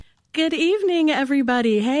Good evening,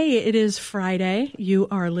 everybody. Hey, it is Friday. You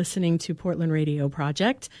are listening to Portland Radio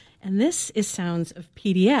Project, and this is Sounds of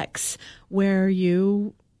PDX, where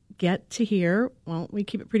you get to hear, well, we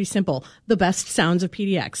keep it pretty simple, the best sounds of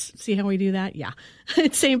PDX. See how we do that? Yeah.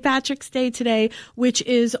 It's St. Patrick's Day today, which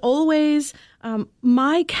is always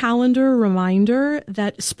my calendar reminder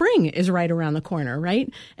that spring is right around the corner, right?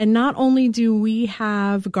 And not only do we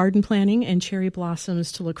have garden planting and cherry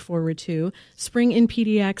blossoms to look forward to, Spring in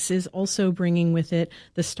PDX is also bringing with it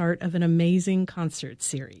the start of an amazing concert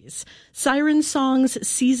series. Siren Songs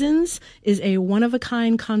Seasons is a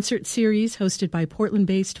one-of-a-kind concert series hosted by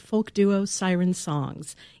Portland-based folk duo Siren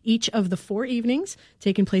Songs. Each of the 4 evenings,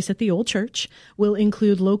 taking place at the Old Church, will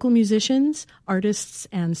include local musicians, artists,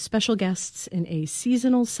 and special guests in a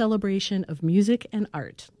seasonal celebration of music and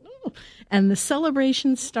art. And the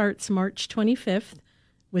celebration starts March 25th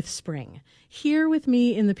with spring. Here with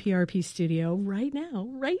me in the PRP studio right now,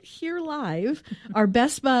 right here live, are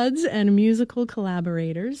best buds and musical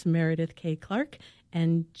collaborators, Meredith K. Clark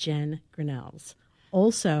and Jen Grinnells,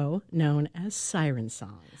 also known as Siren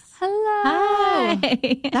Songs. Hello. Hi.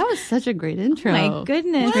 That was such a great intro. Oh my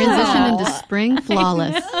goodness. Transition into spring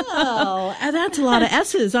flawless. Oh, and that's a lot of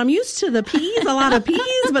S's. I'm used to the P's, a lot of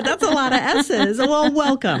P's, but that's a lot of S's. Well,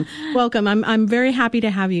 welcome. Welcome. I'm very happy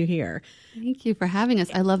to have you here. Thank you for having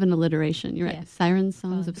us. I love an alliteration. You're right. Yes. Siren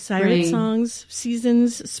Songs of Spring. Siren Songs,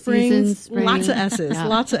 Seasons, Springs, Seasons, spring. Lots of S's. Yeah.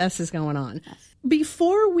 Lots of S's going on. Yes.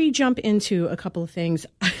 Before we jump into a couple of things,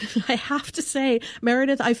 I have to say,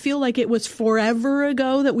 Meredith, I feel like it was forever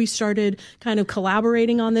ago that we started kind of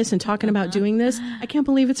collaborating on this and talking about doing this. I can't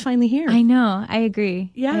believe it's finally here. I know. I agree.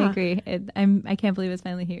 Yeah. I agree. I can't believe it's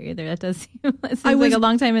finally here either. That does seem like a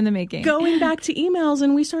long time in the making. Going back to emails,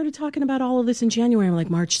 and we started talking about all of this in January. I'm like,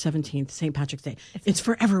 March 17th, St. Patrick's Day. It's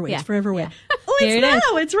forever away. Yeah. It's forever away. Yeah. Oh, Here it's it is.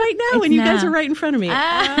 now. It's right now. It's And you guys now. are right in front of me.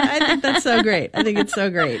 I think that's so great. I think it's so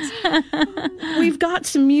great. We've got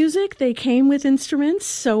some music. They came with instruments,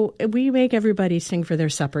 so we make everybody sing for their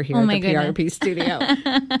supper here Oh at my the PRP goodness. studio.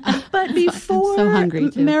 But before I'm so hungry,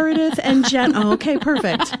 too. Meredith and Jen, oh, okay,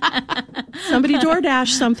 perfect. Somebody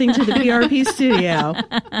DoorDash something to the PRP studio.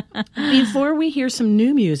 Before we hear some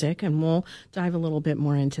new music, and we'll dive a little bit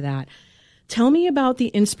more into that, tell me about the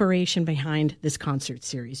inspiration behind this concert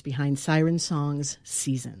series, behind Siren Songs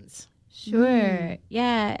Seasons. Sure.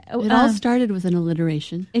 Yeah. It all started with an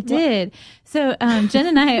alliteration. It did. So Jen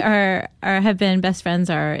and I have been best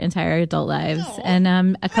friends our entire adult lives, and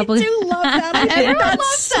a couple. I do love that. I think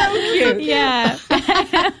that's so cute. Yeah.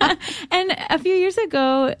 And a few years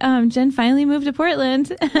ago, Jen finally moved to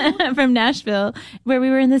Portland from Nashville, where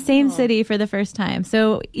we were in the same city for the first time.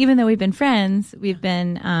 So even though we've been friends, we've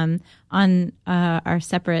been on our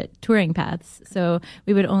separate touring paths. So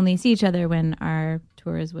we would only see each other when our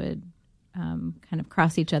tours would kind of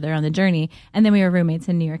cross each other on the journey. And then we were roommates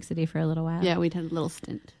in New York City for a little while. Yeah, we'd had a little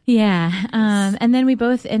stint. Yeah. And then we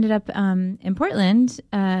both ended up in Portland,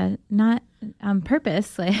 not on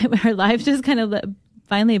purpose. Like our lives just kind of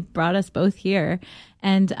finally brought us both here.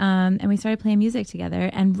 And we started playing music together.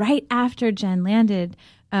 And right after Jen landed,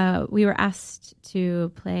 we were asked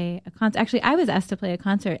to play a concert. Actually, I was asked to play a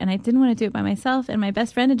concert, and I didn't want to do it by myself. And my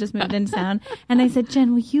best friend had just moved into town, and I said,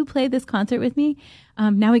 "Jen, will you play this concert with me?"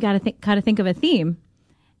 Now we got to think of a theme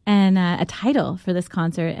and a title for this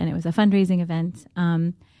concert, and it was a fundraising event.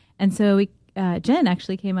 And so Jen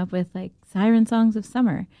actually came up with like Siren Songs of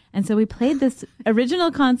Summer, and so we played this original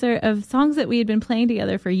concert of songs that we had been playing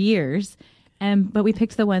together for years. But we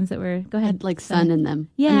picked the ones that were, go ahead. Had like sun in them.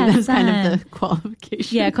 Yeah, I mean, that's sun. kind of the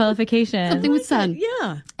qualification. Yeah, qualification. Something with sun.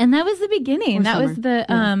 Yeah. And that was the beginning. Or that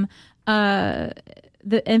summer. Was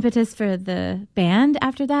the impetus for the band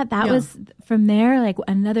after that. That Yeah. was from there, like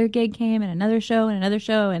another gig came and another show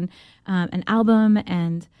and an album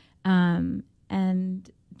and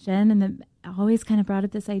Jen always kind of brought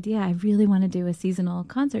up this idea. I really want to do a seasonal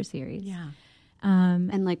concert series. Yeah.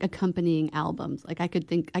 And like accompanying albums. Like I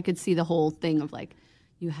could see the whole thing of like,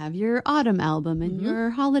 you have your autumn album and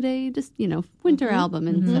your holiday, just, winter album.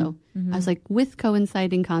 And so I was like, with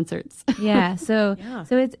coinciding concerts. Yeah. So Yeah.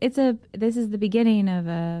 so this is the beginning of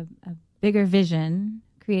a bigger vision,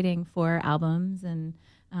 creating 4 albums and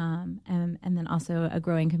then also a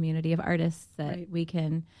growing community of artists that we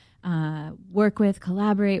can work with,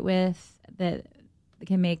 collaborate with, that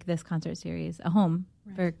can make this concert series a home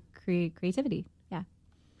for creativity. Yeah.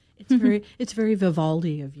 It's very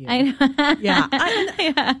Vivaldi of you. I know. Yeah.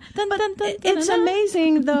 Yeah. It's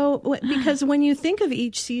amazing, though, because when you think of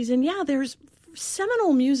each season, there's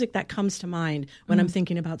seminal music that comes to mind when I'm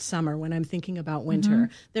thinking about summer, when I'm thinking about winter.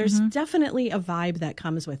 There's definitely a vibe that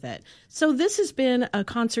comes with it. So this has been a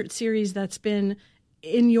concert series that's been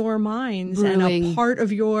in your minds and a part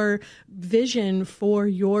of your vision for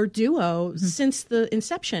your duo since the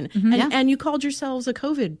inception. And you called yourselves a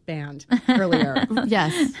COVID band earlier.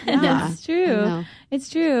 Yes. Yeah. It's true. It's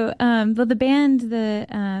true. Well, the band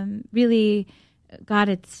really got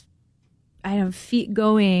its feet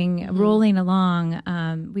going, rolling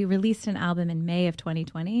along. We released an album in May of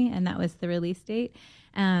 2020, and that was the release date.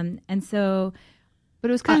 And so... But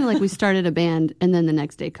it was kind of like we started a band, and then the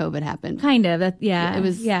next day COVID happened. Kind of, it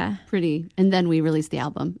was pretty. And then we released the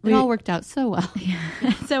album. It all worked out so well. Yeah.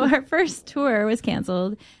 So our first tour was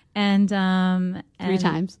canceled, and 3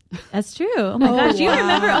 times. That's true. Oh my gosh, you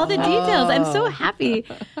remember all the details. I'm so happy.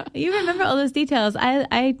 You remember all those details.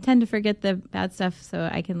 I tend to forget the bad stuff, so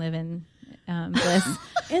I can live in bliss.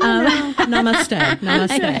 Namaste.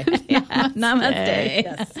 Namaste.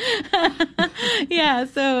 Yeah.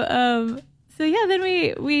 So then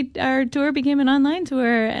we our tour became an online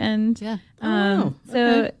tour, and it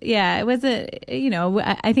was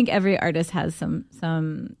I think every artist has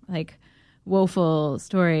some like woeful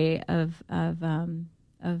story of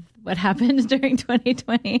what happened during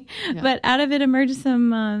 2020, but out of it emerged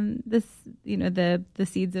some the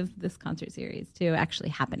seeds of this concert series too actually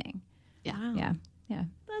happening. Yeah.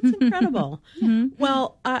 That's incredible.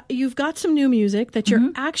 Well, you've got some new music that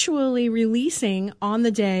you're actually releasing on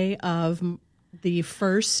the day of the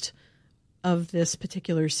first of this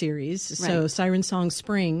particular series. Right. So Siren Song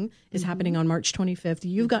Spring is happening on March 25th.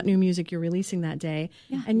 You've got new music you're releasing that day,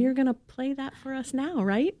 and you're going to play that for us now,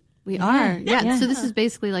 right? We are. Yeah. So this is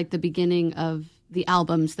basically like the beginning of the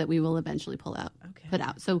albums that we will eventually put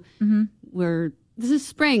out. So this is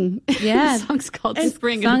Spring. Yeah. The song's called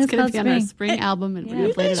Spring, and it's going to be on our Spring album, and we're going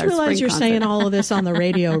to play it at our Spring concert. You guys realize you're saying all of this on the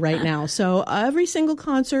radio right now. So every single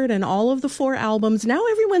concert and all of the 4 albums, now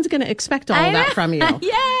everyone's going to expect all of that from you.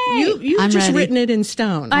 Yay! You've just written it in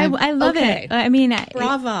stone. I love it. I mean,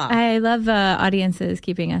 brava. I love audiences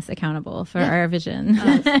keeping us accountable for our vision.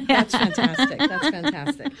 That's fantastic. That's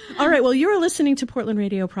fantastic. All right. Well, you're listening to Portland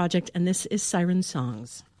Radio Project, and this is Siren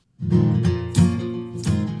Songs.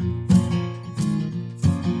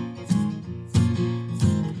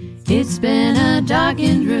 It's been a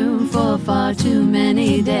darkened room for far too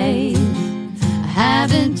many days. I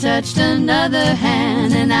haven't touched another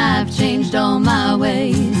hand, and I've changed all my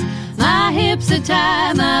ways. My hips are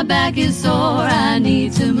tired, my back is sore. I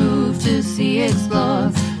need to move to see, explore.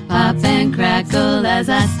 Pop and crackle as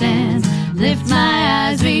I stand. Lift my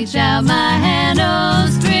eyes, reach out my hand. Oh,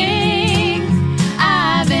 spring,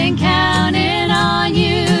 I've been counting on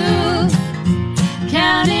you.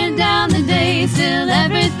 Counting down the days till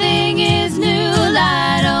everything is new.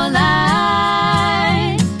 Light, oh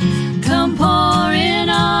light, come pouring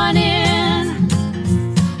on in.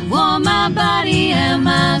 Warm my body and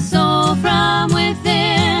my soul from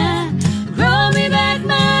within. Grow me back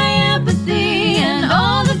my empathy and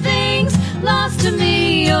all the things lost to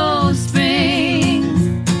me. Oh,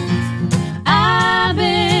 spring, I've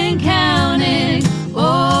been counting.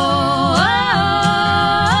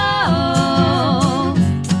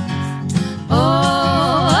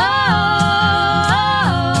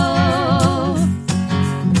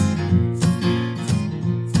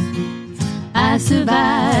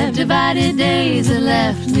 Divided days that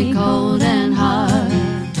left me cold and hard.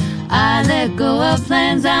 I let go of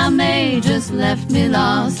plans I made, just left me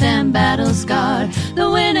lost and battle scarred.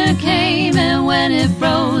 The winter came, and when it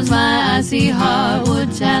froze, my icy heart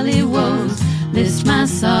would tally woes, list my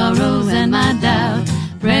sorrows and my doubt,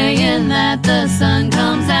 praying that the sun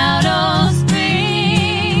comes out. Oh,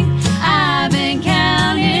 spring, I've been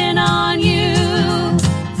counting on you,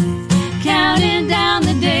 counting down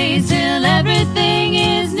the days till everything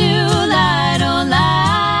is new. Light, oh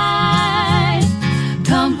light,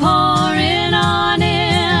 come pouring on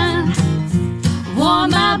in.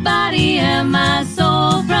 Warm my body and my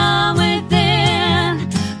soul from within.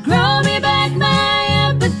 Grow me back my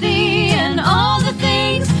empathy and all the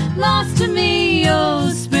things lost to me. Oh,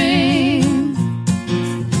 spring,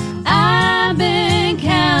 I've been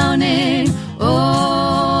counting.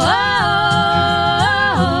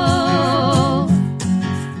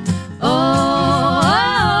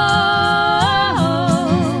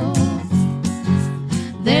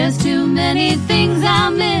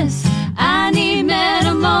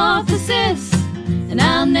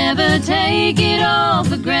 Never take it all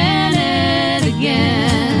for granted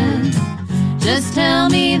again. Just tell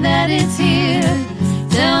me that it's here.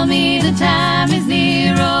 Tell me the time is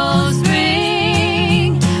near. Oh,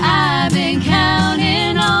 spring, I've been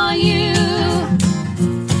counting on you,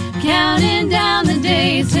 counting down the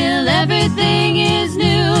days till everything is new.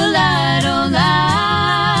 Light, oh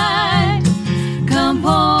light, come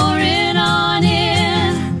pouring on in.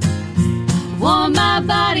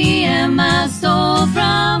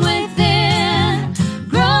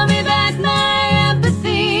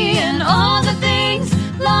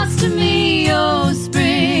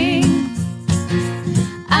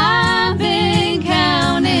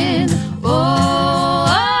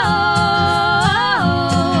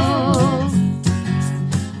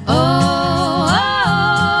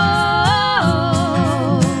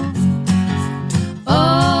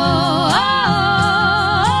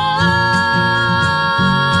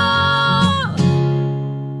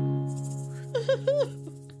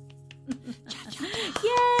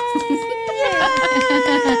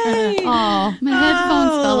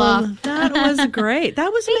 great.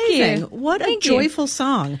 That was amazing. What a joyful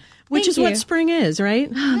song, which is what spring is, right?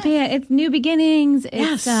 Oh, man, it's new beginnings.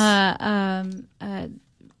 It's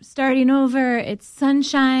starting over. It's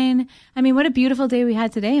sunshine. I mean, what a beautiful day we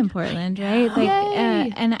had today in Portland, right? Like,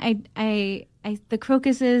 and I, the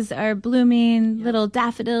crocuses are blooming, little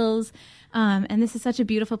daffodils, and this is such a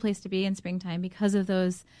beautiful place to be in springtime because of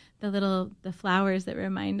the flowers that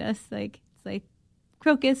remind us, like it's like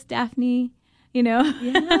crocus, daphne,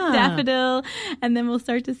 daffodil, and then we'll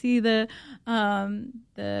start to see the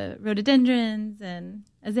rhododendrons and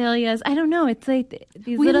azaleas. I don't know. It's like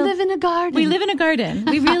these we live in a garden. We live in a garden.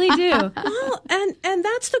 We really do. Well, and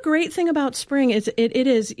that's the great thing about spring is it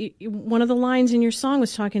is one of the lines in your song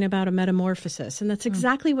was talking about a metamorphosis, and that's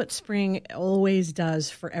exactly what spring always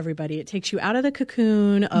does for everybody. It takes you out of the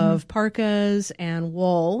cocoon of parkas and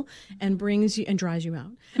wool and brings you and dries you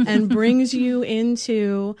out and brings you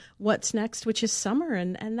into what's next, which is summer,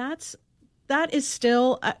 and that is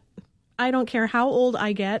still. I don't care how old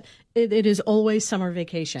I get. It is always summer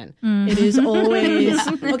vacation. It is always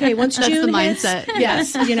okay. Once that's June the hits, mindset.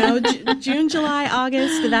 yes, June, July,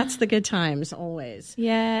 August. That's the good times always.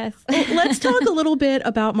 Yes. Well, let's talk a little bit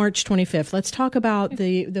about March 25th. Let's talk about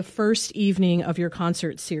the first evening of your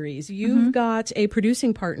concert series. You've got a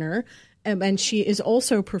producing partner. And she is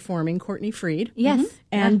also performing, Courtney Freed. Yes.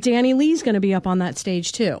 And Danny Lee's going to be up on that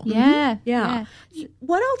stage, too. Yeah. Yeah.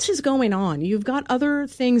 What else is going on? You've got other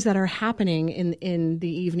things that are happening in the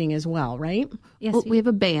evening as well, right? Yes. Well, we have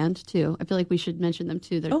a band, too. I feel like we should mention them,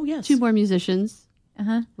 too. There yes. two more musicians,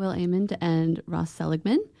 Will Amond and Ross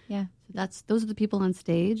Seligman. Yeah. So those are the people on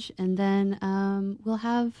stage. And then we'll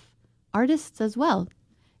have artists as well.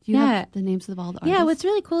 Do you have the names of all the artists? Yeah, what's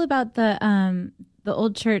really cool about the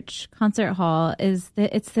Old Church Concert Hall is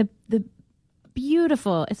that it's a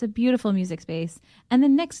beautiful music space. And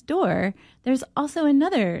then next door, there's also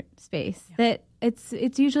another space that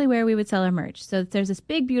it's usually where we would sell our merch. So there's this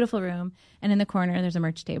big, beautiful room, and in the corner, there's a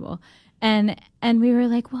merch table. And we were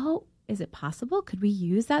like, well, is it possible? Could we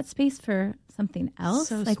use that space for something else?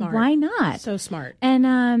 So like, smart. why not? So smart.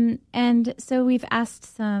 And so we've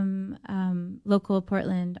asked some local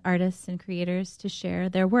Portland artists and creators to share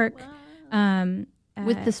their work. Wow.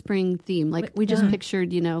 With the spring theme. Like we just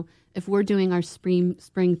pictured, if we're doing our spring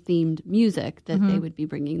themed music, that they would be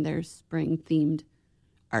bringing their spring themed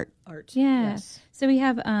art. Yeah. Yes. So we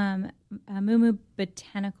have Mumu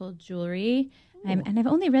Botanical Jewelry. And I've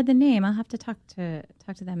only read the name. I'll have to talk to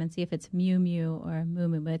them and see if it's Mew Mew or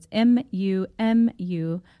Mumu, but it's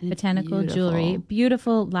MUMU Botanical Jewelry.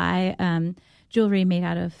 Beautiful jewelry made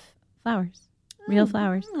out of flowers. Real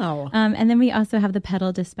flowers. Wow. And then we also have the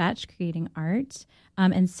Petal Dispatch creating art,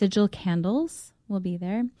 and Sigil Candles will be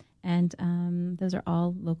there. And those are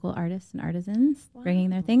all local artists and artisans bringing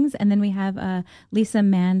their things. And then we have Lisa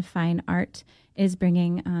Mann Fine Art is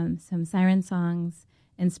bringing some Siren songs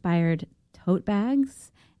inspired tote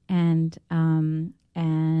bags and a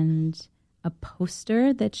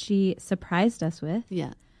poster that she surprised us with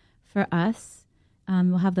for us.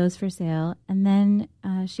 We'll have those for sale. And then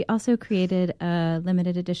she also created a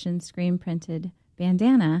limited edition screen printed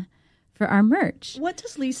bandana for our merch. What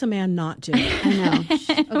does Lisa Mann not do? I know.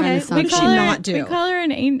 Okay, what does she not do? We call her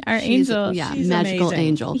our angel. Yeah, she's magical amazing.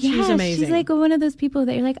 Angel. Yeah, she's amazing. She's like one of those people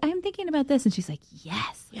that you're like, I'm thinking about this. And she's like,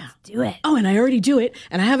 yes, let's do it. Oh, and I already do it.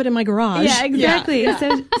 And I have it in my garage. Yeah, exactly.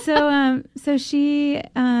 Yeah. So she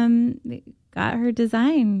got her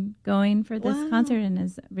design going for this concert and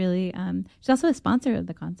is really she's also a sponsor of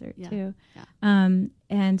the concert too.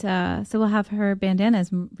 So we'll have her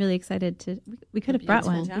bandanas. I'm really excited to we could have brought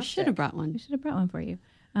one. We should have brought one. We should have brought one for you.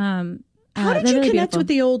 How did you really connect beautiful. with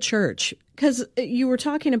the old church? Because you were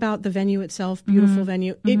talking about the venue itself, beautiful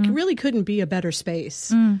venue. It really couldn't be a better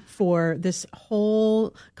space for this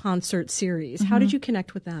whole concert series. How did you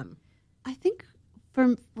connect with them? I think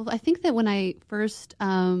that when I first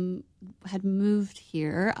had moved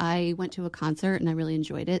here, I went to a concert and I really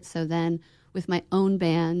enjoyed it. So then with my own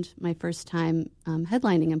band, my first time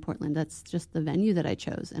headlining in Portland, that's just the venue that I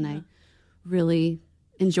chose. And I really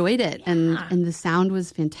enjoyed it. And the sound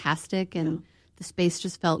was fantastic and the space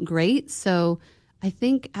just felt great. So I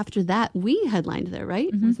think after that, we headlined there, right?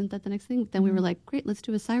 Wasn't that the next thing? Then we were like, great, let's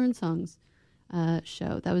do a Siren Songs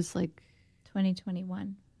show. That was like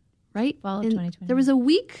 2021. Right? Fall of 2020. There was a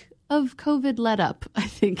week of COVID let up, I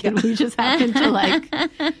think, and we just happened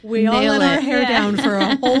to we all let our hair down for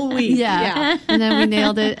a whole week. Yeah. And then we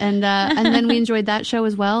nailed it, and then we enjoyed that show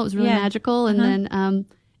as well. It was really magical, and then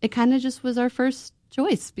it kind of just was our first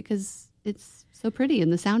choice because it's so pretty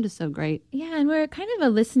and the sound is so great. Yeah, and we're kind of a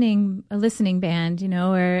listening band,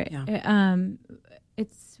 where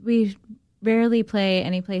rarely play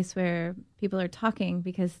any place where people are talking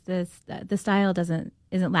because the style isn't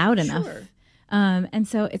loud enough. Sure. And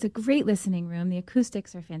so it's a great listening room. The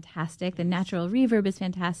acoustics are fantastic. The natural reverb is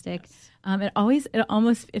fantastic.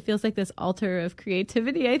 It feels like this altar of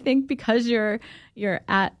creativity, I think, because you're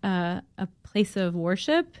at a place of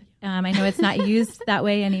worship. I know it's not used that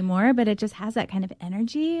way anymore, but it just has that kind of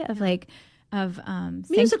energy of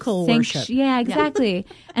musical worship. Yeah, exactly.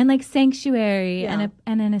 And like sanctuary and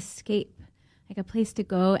an escape, like a place to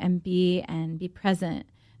go and be present.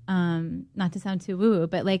 Not to sound too woo,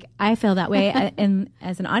 but like I feel that way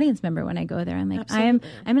as an audience member when I go there. I'm like, Absolutely.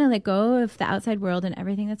 I'm going to let go of the outside world and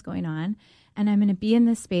everything that's going on, and I'm going to be in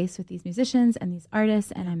this space with these musicians and these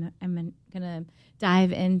artists, and I'm going to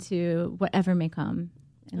dive into whatever may come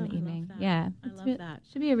in the evening. Yeah, I love that.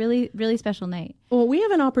 Should be a really, really special night. Well, we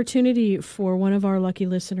have an opportunity for one of our lucky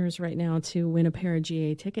listeners right now to win a pair of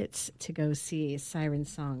GA tickets to go see Siren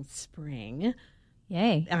Song Spring.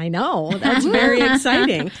 Yay. I know. That's very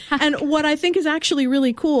exciting. And what I think is actually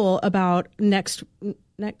really cool about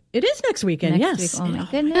it is next weekend. Next Yes. week. Oh my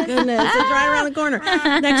goodness. Goodness, it's right around the corner.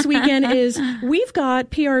 Next weekend is we've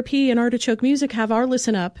got PRP and Artichoke Music have our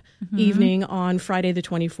Listen Up evening on Friday the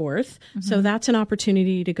 24th. So that's an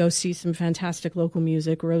opportunity to go see some fantastic local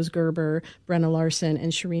music, Rose Gerber, Brenna Larson,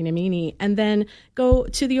 and Shireen Amini. And then go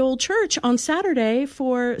to the Old Church on Saturday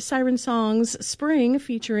for Siren Songs Spring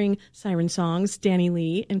featuring Siren Songs, Danny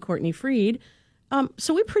Lee and Courtney Freed.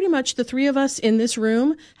 So we pretty much, the three of us in this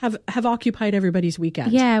room, have occupied everybody's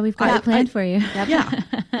weekend. Yeah, we've got it planned for you. Yep. Yeah.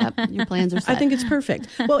 Yep, your plans are set. I think it's perfect.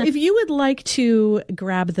 Well, if you would like to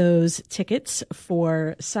grab those tickets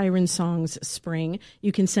for Siren Songs Spring,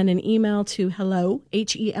 you can send an email to hello,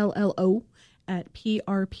 HELLO, at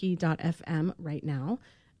prp.fm right now.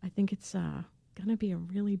 I think it's going to be a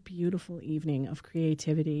really beautiful evening of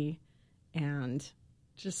creativity and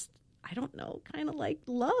just, I don't know, kind of like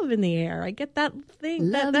love in the air. I get that thing,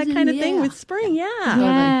 that kind of thing with spring.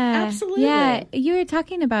 Yeah. Absolutely. Yeah. You were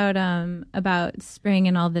talking about spring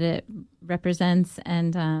and all that it represents.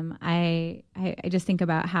 And I just think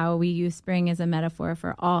about how we use spring as a metaphor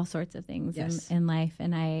for all sorts of things in life.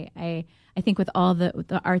 And I think with all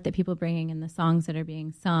the art that people bringing and the songs that are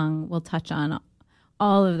being sung, we'll touch on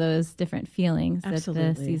all of those different feelings that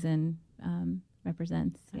the season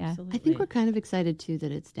represents. Yeah. Absolutely. I think we're kind of excited too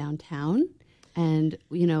that it's downtown, and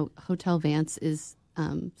Hotel Vance is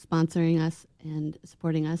sponsoring us and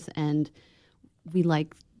supporting us, and we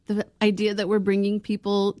like the idea that we're bringing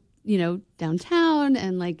people downtown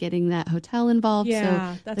and like getting that hotel involved.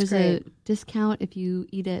 Yeah, so that's there's great. a discount if you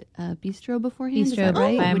eat at Bistro beforehand. Bistro, is that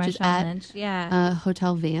right? by Which is Marshall at Lynch.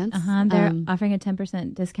 Hotel Vance. They're offering a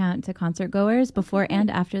 10% discount to concert goers before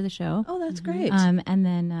and after the show. Oh, that's great. And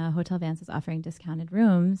then Hotel Vance is offering discounted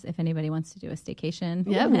rooms if anybody wants to do a staycation.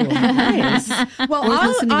 Yep. Ooh, nice. Well, Or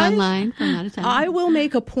listening online from out of town. I will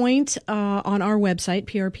make a point on our website,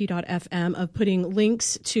 prp.fm, of putting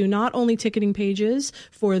links to not only ticketing pages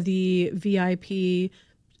for the VIP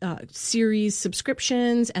series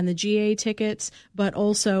subscriptions and the GA tickets, but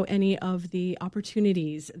also any of the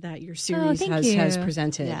opportunities that your series has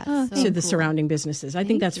presented to the surrounding businesses. I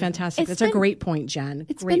think that's fantastic. That's a great point, Jen.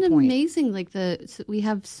 It's great been point. amazing. Like we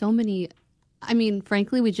have so many. I mean,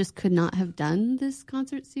 frankly, we just could not have done this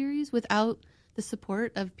concert series without the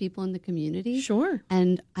support of people in the community. Sure.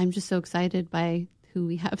 And I'm just so excited by who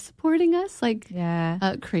we have supporting us. Like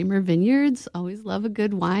Kramer Vineyards, always love a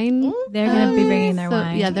good wine. They're going to be bringing their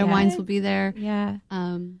wine. Yeah, their wines will be there. Yeah. Do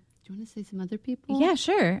you want to say some other people? Yeah,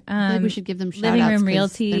 sure. I feel like we should give them shout Living outs Room 'cause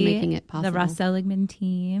Realty, they're making it possible. the Ross Seligman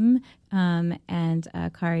team, and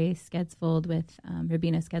Kari Skedsvold with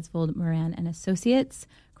Rabina Skedsvold Moran and Associates,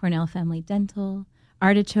 Cornell Family Dental,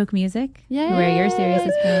 Artichoke Music, where your series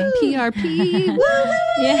is playing. PRP.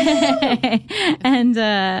 Yay!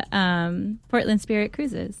 And Portland Spirit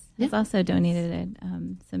Cruises has also donated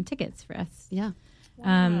some tickets for us. Yeah.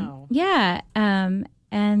 Wow. And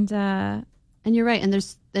you're right. And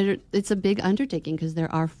it's a big undertaking because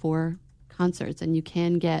there are 4 concerts, and you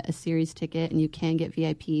can get a series ticket, and you can get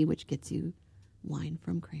VIP, which gets you wine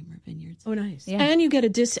from Kramer Vineyards. Oh, nice. Yeah. And you get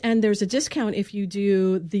and there's a discount if you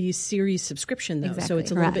do the series subscription, though. Exactly. So it's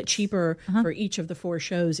a little bit cheaper for each of the 4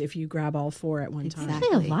 shows if you grab all 4 at one time. It's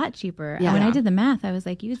actually a lot cheaper. Yeah. When I did the math, I was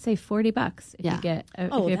like, you'd say $40 if you get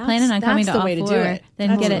if you're planning on coming to all 4.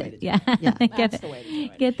 Then get it.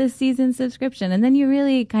 Get the season subscription, and then you're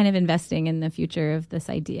really kind of investing in the future of this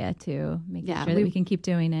idea to make sure that we can keep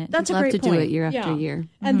doing it. That's We'd a love great to point. do it year after year.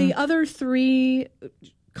 And the other 3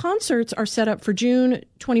 concerts are set up for June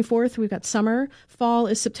 24th. We've got summer. Fall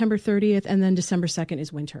is September 30th. And then December 2nd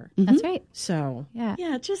is winter. That's right. So,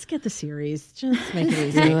 Yeah. just get the series. Just make it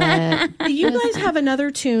easy. You guys have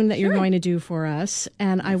another tune that you're going to do for us,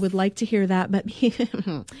 and I would like to hear that. But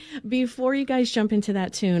before you guys jump into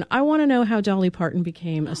that tune, I want to know how Dolly Parton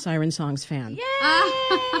became a Siren Songs fan. Yay!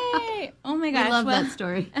 Oh my gosh. I love that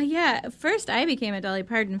story. Yeah. First, I became a Dolly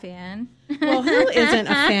Parton fan. Well, who isn't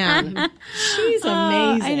a fan? She's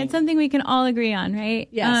amazing. And it's something we can all agree on, right?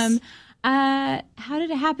 Yes. How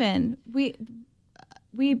did it happen? We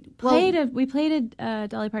played a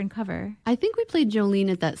Dolly Parton cover. I think we played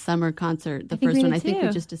Jolene at that summer concert, the think first we one. did I think we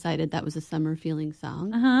too. just decided that was a summer feeling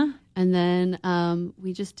song. Uh-huh. And then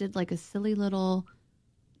we just did like a silly little...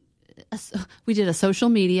 we did a social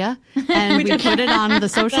media, and we put it on the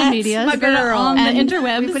social media. my girl. On the And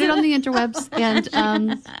interwebs. We put it on the interwebs, and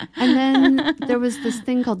then there was this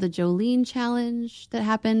thing called the Jolene Challenge that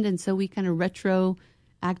happened, and so we kind of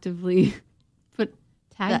retroactively put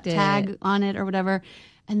Tagged that tag on it or whatever.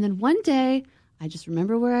 And then one day, I just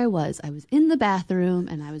remember where I was. I was in the bathroom,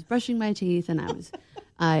 and I was brushing my teeth, and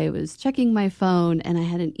I was checking my phone, and I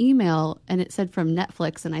had an email, and it said from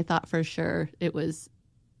Netflix, and I thought for sure it was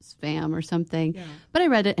spam or something, but I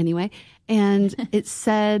read it anyway, and it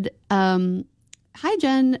said, "Hi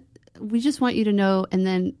Jen, we just want you to know," and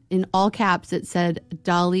then in all caps it said,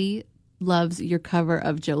 "Dolly loves your cover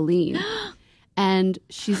of Jolene." And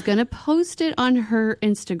she's going to post it on her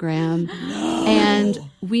Instagram. No. And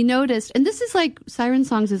we noticed, and this is like, Siren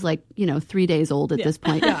Songs is like, 3 days old at this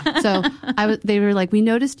point. So they were like, we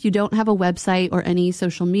noticed you don't have a website or any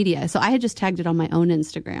social media. So I had just tagged it on my own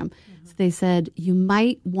Instagram. Mm-hmm. So they said, you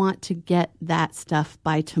might want to get that stuff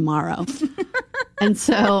by tomorrow. And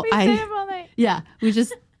so we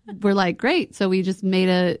just were like, great. So we just made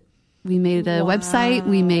a website.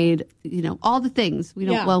 We made, all the things. We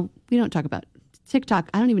don't talk about TikTok.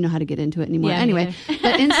 I don't even know how to get into it anymore. Yeah, anyway,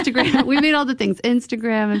 but Instagram, we made all the things,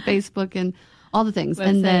 Instagram and Facebook and all the things. Website,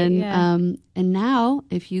 and then, and now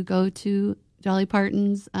if you go to Dolly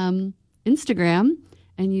Parton's Instagram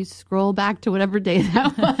and you scroll back to whatever day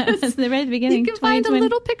that was, It's the right at the beginning. you can find a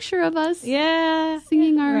little picture of us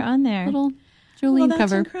singing our we're on there. little Jolene that's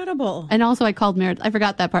cover. incredible. And also I called Meredith. I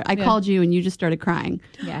forgot that part. I called you and you just started crying.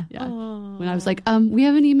 Yeah. Yeah. When I was like, we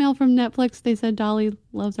have an email from Netflix. They said Dolly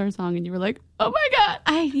loves our song. And you were like, oh my God.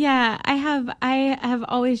 I have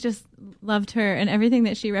always just loved her and everything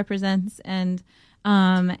that she represents. And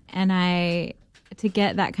I, to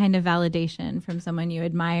get that kind of validation from someone you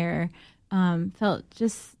admire,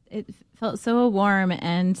 it felt so warm,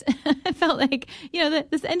 and it felt like,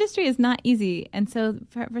 this industry is not easy. And so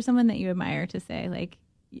for someone that you admire to say, like,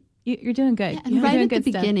 you're doing good. Yeah, and You're right doing at the good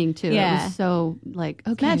stuff. beginning, too. Yeah. It was so like,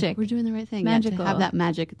 okay, magic. we're doing the right thing. Magical. Yeah, to have that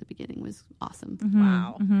magic at the beginning was awesome. Mm-hmm.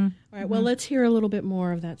 Wow. Mm-hmm. All right, well, let's hear a little bit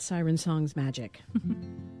more of that Siren Songs magic.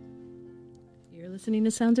 You're listening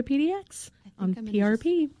to Sounds of PDX on I'm gonna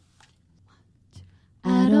PRP.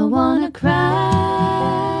 I don't wanna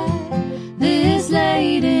cry this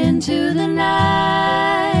late into the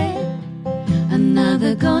night.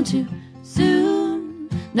 Another gone too soon.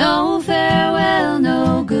 No farewell,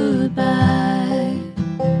 no goodbye.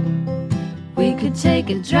 We could take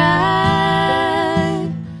a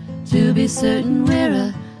drive to be certain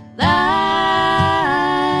we're alive.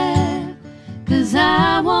 'Cause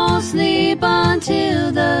I won't sleep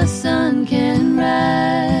until the sun can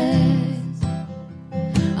rise.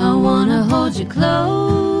 I wanna hold you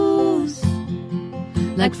close,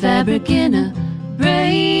 like fabric in a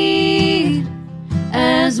braid,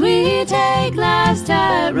 as we take life's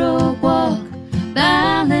tightrope walk,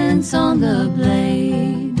 balance on the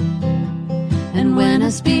blade. And when I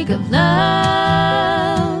speak of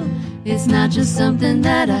love, it's not just something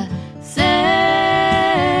that I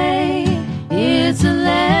say, it's a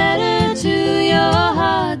letter to your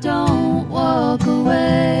heart, don't walk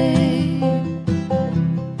away.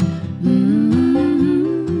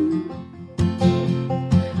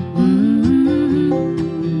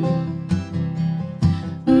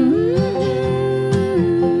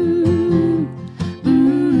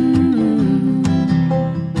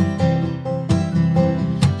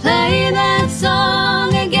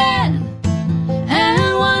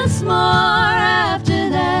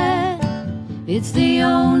 It's the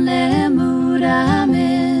only mood I'm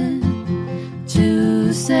in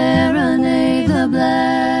to serenade the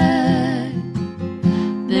black.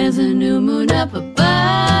 There's a new moon up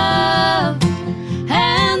above,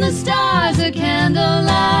 and the stars are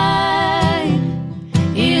candlelight.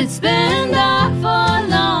 It's been dark for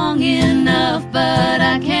long enough, but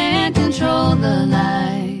I can't control the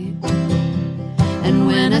light. And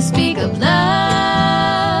when I speak of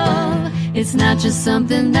love, It's not just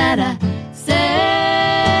something that I say.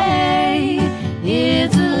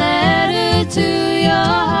 It's a letter to your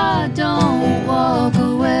heart. Don't walk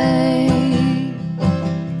away.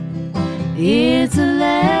 It's a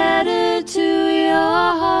letter to your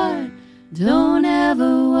heart. Don't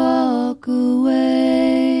ever walk away.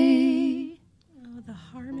 Oh, the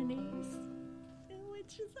harmonies.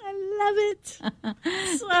 I love it.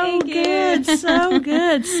 So Thank you. good. So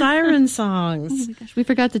good. Siren songs. Gosh, we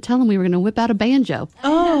forgot to tell them we were going to whip out a banjo.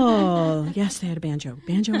 Oh, yes, they had a banjo.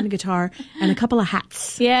 Banjo and a guitar and a couple of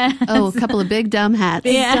hats. Yeah. Oh, a couple of big dumb hats.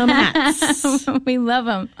 Yeah. Dumb hats. We love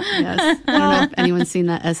them. Yes. I don't know if anyone's seen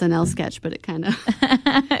that SNL sketch, but it kind of...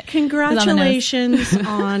 Congratulations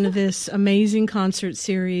on this amazing concert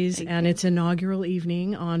series and its inaugural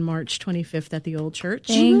evening on March 25th at the Old Church.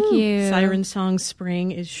 Thank you. Siren Song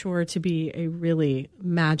Spring is sure to be a really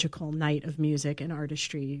magical night of music and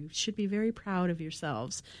artistry. You should be very proud of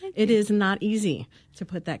yourselves. It is not easy to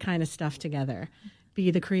put that kind of stuff together.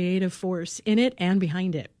 Be the creative force in it and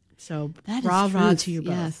behind it. So That is brava truth, to you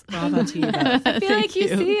both. yes. Brava to you both. I feel like you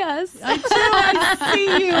see us. I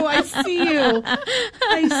see you. I see you.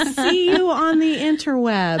 I see you on the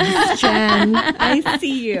interwebs, Jen. I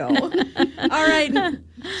see you. All right.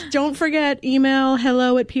 Don't forget, email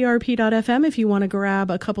hello@prp.fm if you want to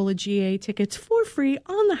grab a couple of GA tickets for free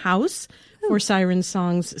on the house for Siren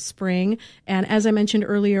Songs Spring. And as I mentioned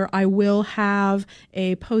earlier, I will have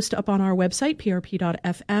a post up on our website,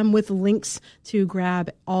 prp.fm, with links to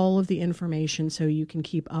grab all of the information so you can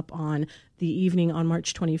keep up on the evening on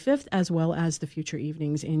March 25th, as well as the future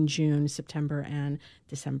evenings in June, September, and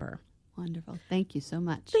December. Wonderful. Thank you so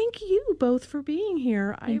much. Thank you both for being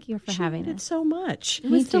here. Thank you for having it us. so much.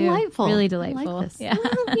 It was Me too. delightful. Really I delightful. like this. Yeah.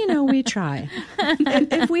 Well, we try.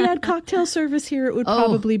 If we had cocktail service here, it would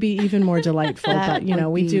probably be even more delightful. That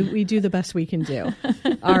But would we do the best we can do.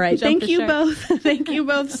 All right, Jump thank the you shark. both. Thank you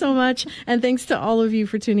both so much, and thanks to all of you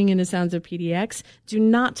for tuning in to Sounds of PDX. Do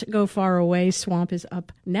not go far away. Swamp is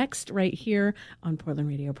up next, right here on Portland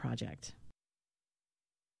Radio Project.